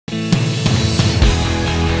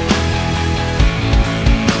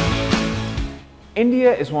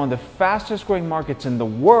India is one of the fastest growing markets in the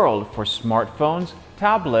world for smartphones,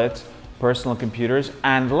 tablets, personal computers,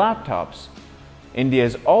 and laptops. India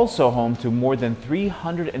is also home to more than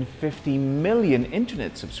 350 million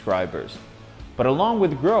internet subscribers. But along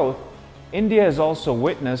with growth, India has also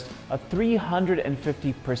witnessed a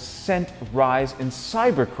 350% rise in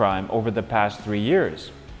cybercrime over the past 3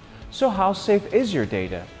 years. So how safe is your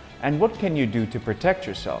data, and what can you do to protect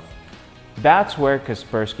yourself? That's where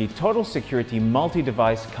Kaspersky Total Security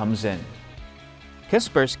Multi-Device comes in.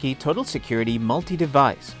 Kaspersky Total Security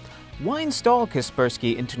Multi-Device. Why install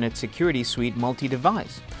Kaspersky Internet Security Suite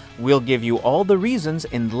Multi-Device? We'll give you all the reasons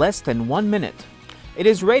in less than 1 minute. It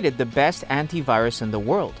is rated the best antivirus in the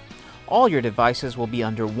world. All your devices will be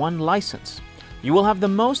under one license. You will have the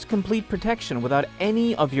most complete protection without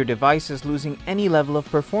any of your devices losing any level of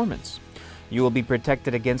performance. You will be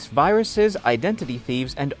protected against viruses, identity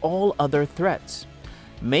thieves, and all other threats.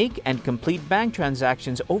 Make and complete bank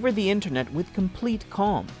transactions over the internet with complete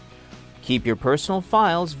calm. Keep your personal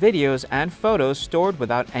files, videos, and photos stored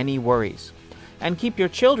without any worries. And keep your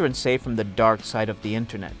children safe from the dark side of the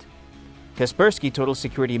internet. Kaspersky Total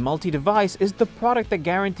Security Multi-Device is the product that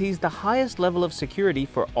guarantees the highest level of security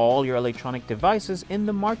for all your electronic devices in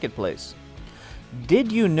the marketplace.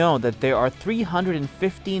 Did you know that there are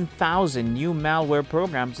 315,000 new malware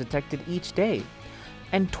programs detected each day,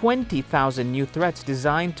 and 20,000 new threats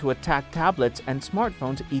designed to attack tablets and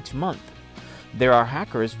smartphones each month? There are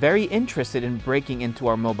hackers very interested in breaking into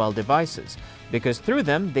our mobile devices because through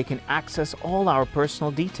them they can access all our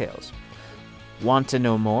personal details. Want to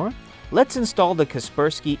know more? Let's install the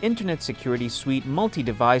Kaspersky Internet Security Suite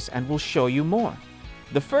Multi-Device and we'll show you more.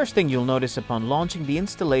 The first thing you'll notice upon launching the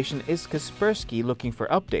installation is Kaspersky looking for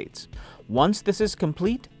updates. Once this is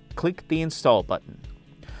complete, click the Install button.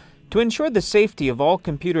 To ensure the safety of all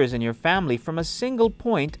computers in your family from a single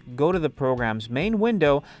point, go to the program's main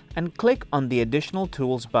window and click on the Additional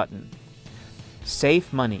Tools button.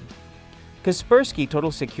 Save Money. Kaspersky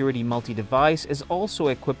Total Security Multi-Device is also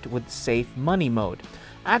equipped with Save Money mode.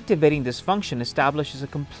 Activating this function establishes a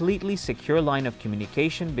completely secure line of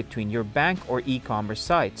communication between your bank or e-commerce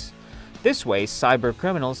sites. This way, cyber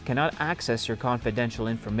criminals cannot access your confidential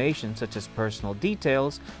information such as personal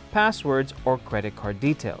details, passwords, or credit card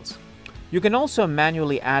details. You can also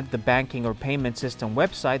manually add the banking or payment system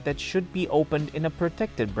website that should be opened in a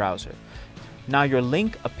protected browser. Now your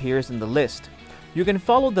link appears in the list. You can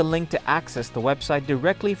follow the link to access the website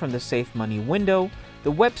directly from the Save Money window.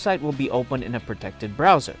 The website will be opened in a protected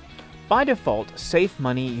browser. By default, Save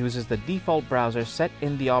Money uses the default browser set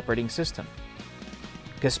in the operating system.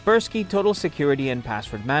 Kaspersky Total Security and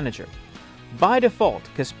Password Manager. By default,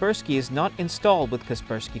 Kaspersky is not installed with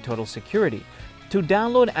Kaspersky Total Security. To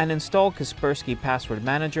download and install Kaspersky Password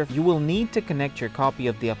Manager, you will need to connect your copy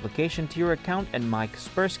of the application to your account in My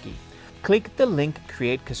Kaspersky. Click the link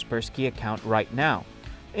Create Kaspersky Account right now.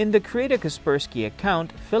 In the Create a Kaspersky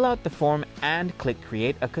Account, fill out the form and click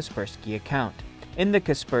Create a Kaspersky Account. In the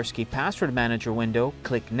Kaspersky Password Manager window,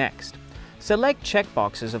 click Next. Select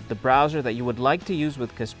checkboxes of the browser that you would like to use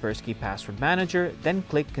with Kaspersky Password Manager, then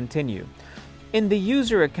click Continue. In the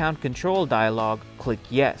User Account Control dialog, click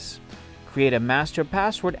Yes. Create a master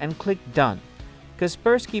password and click Done.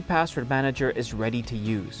 Kaspersky Password Manager is ready to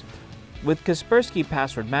use. With Kaspersky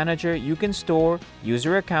Password Manager, you can store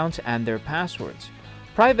user accounts and their passwords.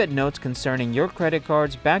 Private notes concerning your credit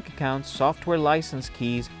cards, bank accounts, software license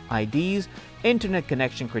keys, IDs, internet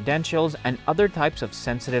connection credentials, and other types of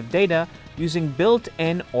sensitive data using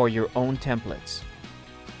built-in or your own templates.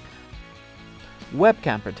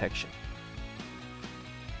 Webcam protection.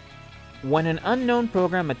 When an unknown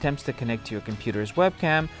program attempts to connect to your computer's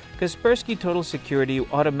webcam, Kaspersky Total Security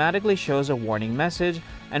automatically shows a warning message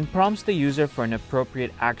and prompts the user for an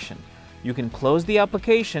appropriate action. You can close the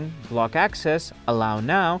application, block access, allow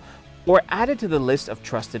now, or add it to the list of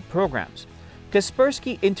trusted programs.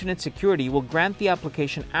 Kaspersky Internet Security will grant the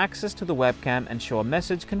application access to the webcam and show a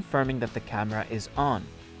message confirming that the camera is on.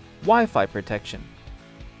 Wi-Fi protection.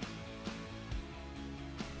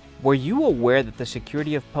 Were you aware that the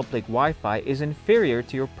security of public Wi-Fi is inferior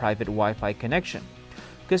to your private Wi-Fi connection?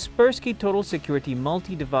 Kaspersky Total Security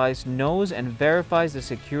Multi-Device knows and verifies the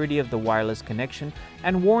security of the wireless connection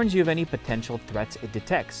and warns you of any potential threats it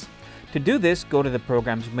detects. To do this, go to the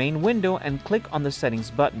program's main window and click on the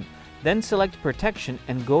Settings button. Then select Protection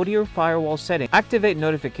and go to your firewall setting. Activate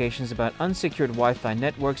notifications about unsecured Wi-Fi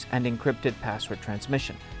networks and encrypted password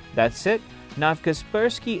transmission. That's it. Now if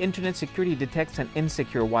Kaspersky Internet Security detects an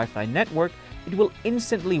insecure Wi-Fi network, it will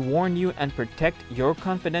instantly warn you and protect your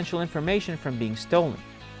confidential information from being stolen.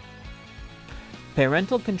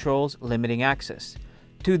 Parental controls limiting access.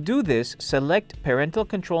 To do this, select Parental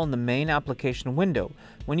Control in the main application window.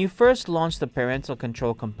 When you first launch the Parental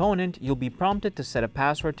Control component, you'll be prompted to set a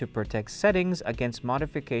password to protect settings against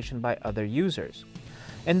modification by other users.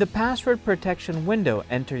 In the Password Protection window,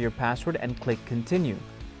 enter your password and click Continue.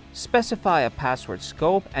 Specify a password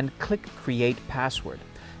scope and click Create Password.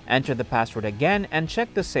 Enter the password again and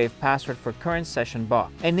check the Save Password for current session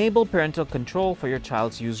box. Enable parental control for your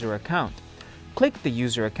child's user account. Click the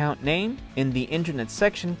user account name. In the Internet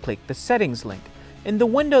section, click the Settings link. In the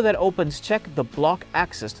window that opens, check the Block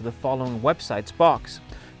Access to the following websites box.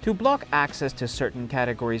 To block access to certain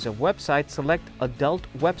categories of websites, select Adult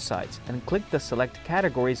Websites and click the Select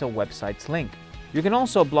Categories of Websites link. You can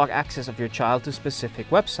also block access of your child to specific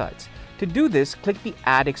websites. To do this, click the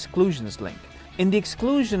Add Exclusions link. In the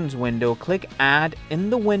Exclusions window, click Add in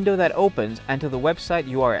the window that opens, enter the website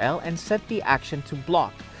URL and set the action to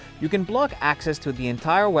block. You can block access to the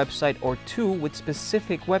entire website or two with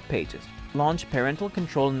specific web pages. Launch Parental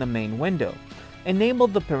Control in the main window. Enable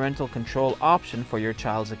the Parental Control option for your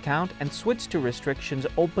child's account and switch to Restrictions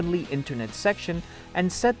Openly Internet section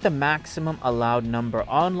and set the maximum allowed number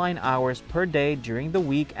online hours per day during the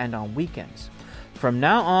week and on weekends. From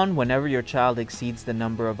now on, whenever your child exceeds the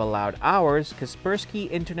number of allowed hours,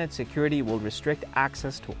 Kaspersky Internet Security will restrict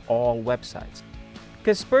access to all websites.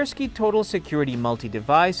 Kaspersky Total Security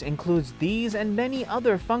Multi-Device includes these and many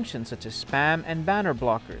other functions such as spam and banner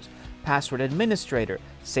blockers, password administrator,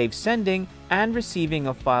 safe sending and receiving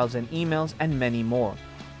of files and emails, and many more.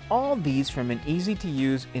 All these from an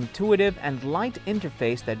easy-to-use, intuitive, and light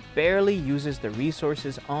interface that barely uses the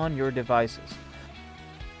resources on your devices.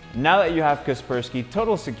 Now that you have Kaspersky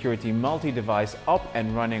Total Security Multi-Device up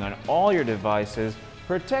and running on all your devices,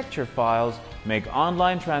 protect your files, make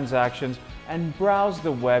online transactions, and browse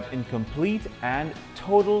the web in complete and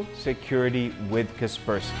total security with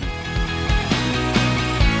Kaspersky.